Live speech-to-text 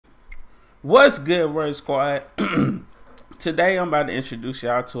What's good, Word Squad? Today, I'm about to introduce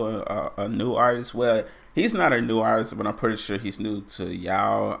y'all to a new artist. Well, he's not a new artist, but I'm pretty sure he's new to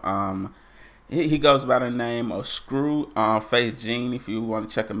y'all. He goes by the name of Screw Face Gene. If you want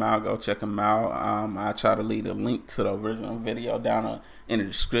to check him out, go check him out. I'll try to leave a link to the original video down in the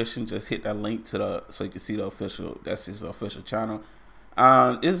description. Just hit that link to so you can see the official. That's his official channel.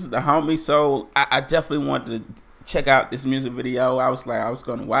 This is the homie. So I definitely wanted to check out this music video. I was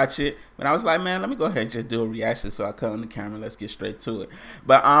gonna watch it, but I was like, man, let me go ahead and just do a reaction. So I cut on the camera. Let's get straight to it.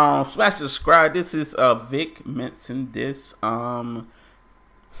 But smash the subscribe. This is Vic Mensa. This let's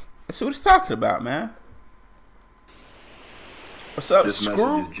see what he's talking about, man. What's up, This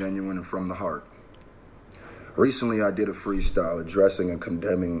Screw? message is genuine and from the heart. Recently, I did a freestyle addressing and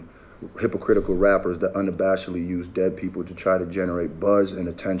condemning hypocritical rappers that unabashedly use dead people to try to generate buzz and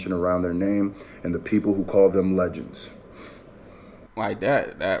attention around their name and the people who call them legends. Like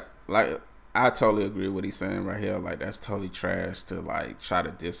like I totally agree with what he's saying right here. Like, that's totally trash to like try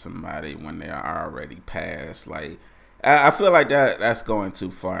to diss somebody when they are already passed. Like, I feel like that's going too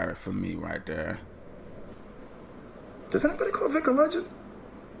far for me right there. Does anybody call Vic a legend?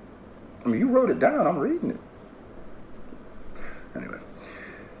 I mean, you wrote it down. I'm reading it. Anyway,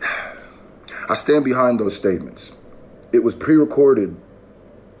 I stand behind those statements. It was pre-recorded.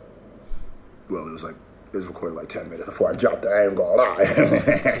 Well, it was recorded like 10 minutes before I dropped it. I ain't gonna lie.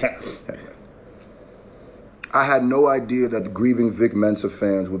 Anyway, I had no idea that the grieving Vic Mensa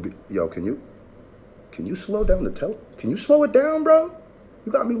fans would be. Yo, can you slow down the Can you slow it down, bro?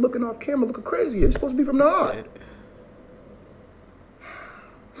 You got me looking off camera, looking crazy. It's supposed to be from the heart.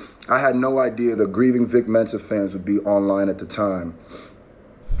 I had no idea the grieving Vic Mensa fans would be online at the time.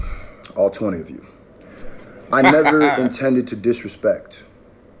 All 20 of you. I never intended to disrespect.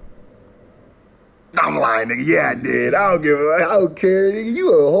 I'm lying, nigga. Yeah, I did. I don't care, nigga. You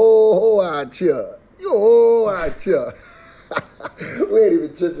a whole out here. You a whole out here. We ain't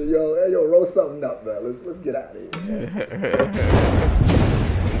even tripping, yo. Hey, yo, roll something up, man. Let's get out of here.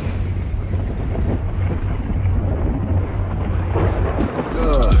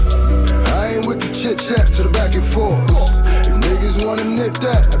 I ain't with the chit chat to the back and forth. If niggas wanna nip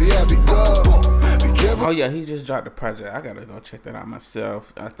that, I'd be happy, dog. Be careful. Oh yeah, he just dropped the project. I gotta go check that out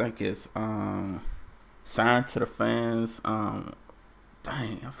myself. I think it's signed to the fans.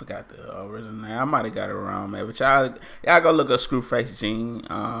 Dang, I forgot the original name. I might have got it wrong, man. But y'all go look up Screwface Gene.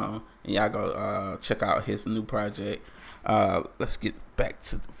 And y'all go check out his new project. Let's get back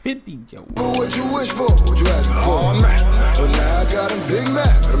to the video. What you wish for? What you ask for? Oh, man. But now I got him Big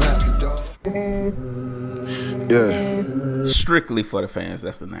Mac. I'm happy, dog. Yeah. Strictly for the fans.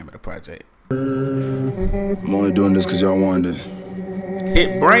 That's the name of the project. I'm only doing this because y'all wanted it.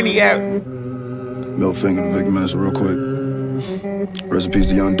 Hit Brainiac. Middle finger to Vic Mensa real quick. Rest in peace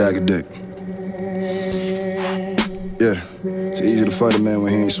to young Dagger Dick. Yeah. It's easy to fight a man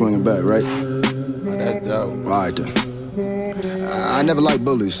when he ain't swinging back, right? Oh, that's dope. All right, then. I never liked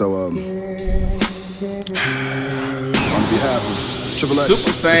bullies, so, on behalf of Triple X,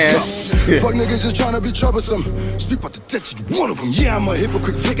 Super Saiyan. fuck niggas just trying to be troublesome. Speak about the debt, you one of them. Yeah, I'm a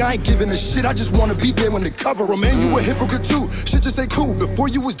hypocrite, Vic. I ain't giving a shit. I just wanna be there when they cover them. And you a hypocrite too. Shit just ain't cool. Before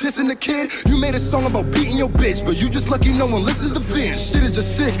you was dissing the kid, you made a song about beating your bitch, but you just lucky no one listens to Vince. Shit is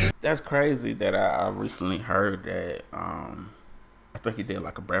just sick. That's crazy that I recently heard that. I think he did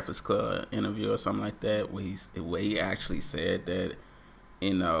like a Breakfast Club interview or something like that, where he actually said that,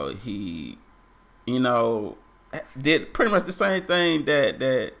 he, did pretty much the same thing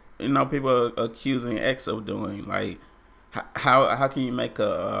that people are accusing X of doing. Like, how can you make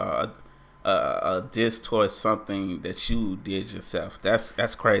a diss towards something that you did yourself?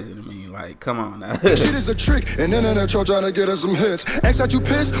 That's crazy to me. Like, come on now. Shit is a trick, and internet y'all trying to get us some hits. X that you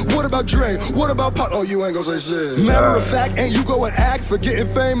pissed? What about Dre? What about Pot? Oh, you ain't gonna say shit. Matter of fact, and you go and act for getting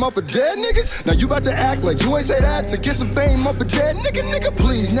fame off of dead niggas? Now you about to act like you ain't say that to get some fame off of dead nigga,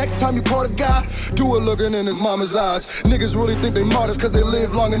 please. Next time you call a guy, do it looking in his mama's eyes. Niggas really think they martyrs cause they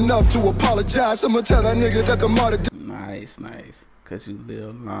live long enough to apologize. I'ma tell that nigga that the martyr. Nice. Cause you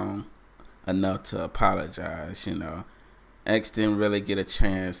live long enough to apologize. X didn't really get a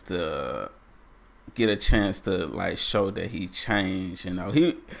chance to like show that he changed.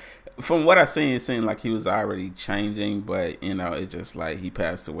 He, from what I seen, it seemed like he was already changing, but it's just like he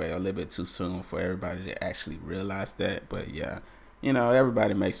passed away a little bit too soon for everybody to actually realize that. But yeah,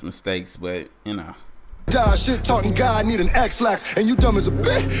 everybody makes mistakes, but Die shit talking God need an X-lax, and you dumb as a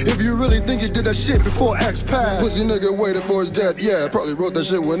bitch if you really think you did that shit before X passed. Pussy nigga waited for his death, yeah. Probably wrote that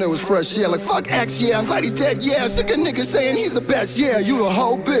shit when it was fresh, yeah. Like fuck X, yeah. I'm glad he's dead, yeah. Sick of niggas saying he's the best, yeah. You a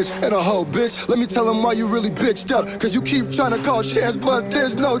hoe bitch and a hoe bitch. Let me tell him why you really bitched up, cause you keep trying to call chance, but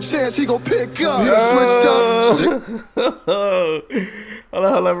there's no chance he gon' pick up. He done switched up. Hold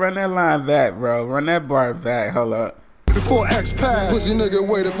on, run that line back, bro. Run that bar back. Hold up. Before X passed. Pussy nigga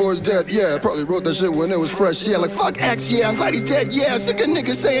waited for his death, yeah. Probably wrote that shit when it was fresh, yeah. Like fuck X, yeah. I'm glad he's dead, yeah. Sick of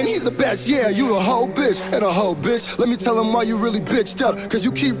niggas saying he's the best, yeah. You a hoe bitch and a hoe bitch. Let me tell him why you really bitched up, cause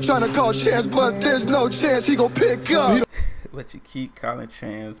you keep trying to call chance, but there's no chance he gon' pick up. But you keep calling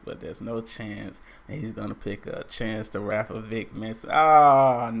chance, but there's no chance and he's gonna pick a chance to rap a Vic Mensa.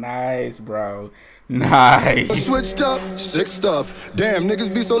 Oh, nice, bro. Nice. Switched up, sick stuff. Damn,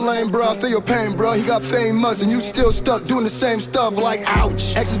 niggas be so lame, bro. I feel your pain, bro. He got famous and you still stuck doing the same stuff. Like,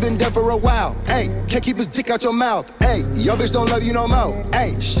 ouch. Ex has been dead for a while. Hey, can't keep his dick out your mouth. Hey, your bitch don't love you no more.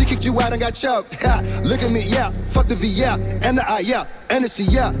 Hey, she kicked you out and got choked. Look at me, yeah. Fuck the V, yeah. And the I, yeah. And the C,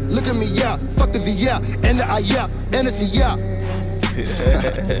 yeah. Look at me, yeah. Fuck the V, yeah. And the I, yeah. And the C, yeah.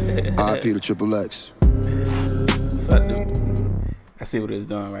 R.I.P. to Triple X. Fuck the I see what it's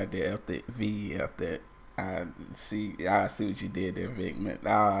doing right there. Up the V, up there. I see what you did there, Vic.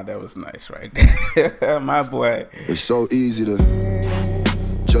 Ah, that was nice right there. My boy. It's so easy to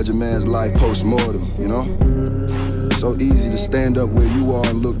judge a man's life post-mortem, you know? So easy to stand up where you are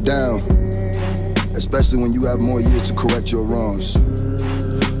and look down, especially when you have more years to correct your wrongs.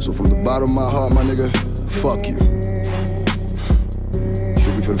 So from the bottom of my heart, my nigga, fuck you.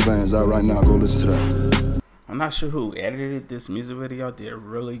 Should be for the fans out right now. Go listen to that. I'm not sure who edited this music video. Did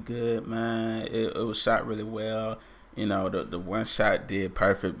really good, man. It was shot really well. You know, the one shot did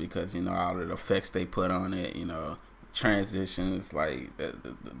perfect because, you know, all of the effects they put on it, you know, transitions, like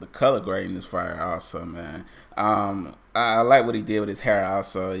the color grading is fire also, man. I like what he did with his hair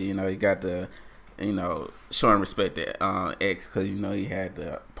also. You know, he got the, you know, showing respect to X, because, you know, he had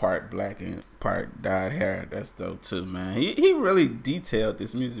the part black and part dyed hair. That's dope too, man. He really detailed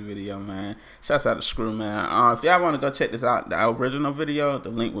this music video, man. Shouts out to Screw, man. If y'all want to go check this out, the original video, the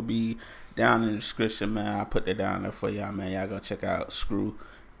link will be down in the description, man. I'll put that down there for y'all, man. Y'all go check out Screw.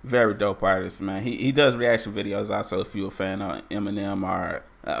 Very dope artist, man. He does reaction videos also. If you're a fan of Eminem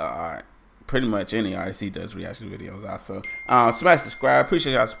or pretty much any artist, he does reaction videos also. Smash subscribe.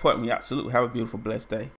 Appreciate y'all supporting me out. Salute. Have a beautiful, blessed day.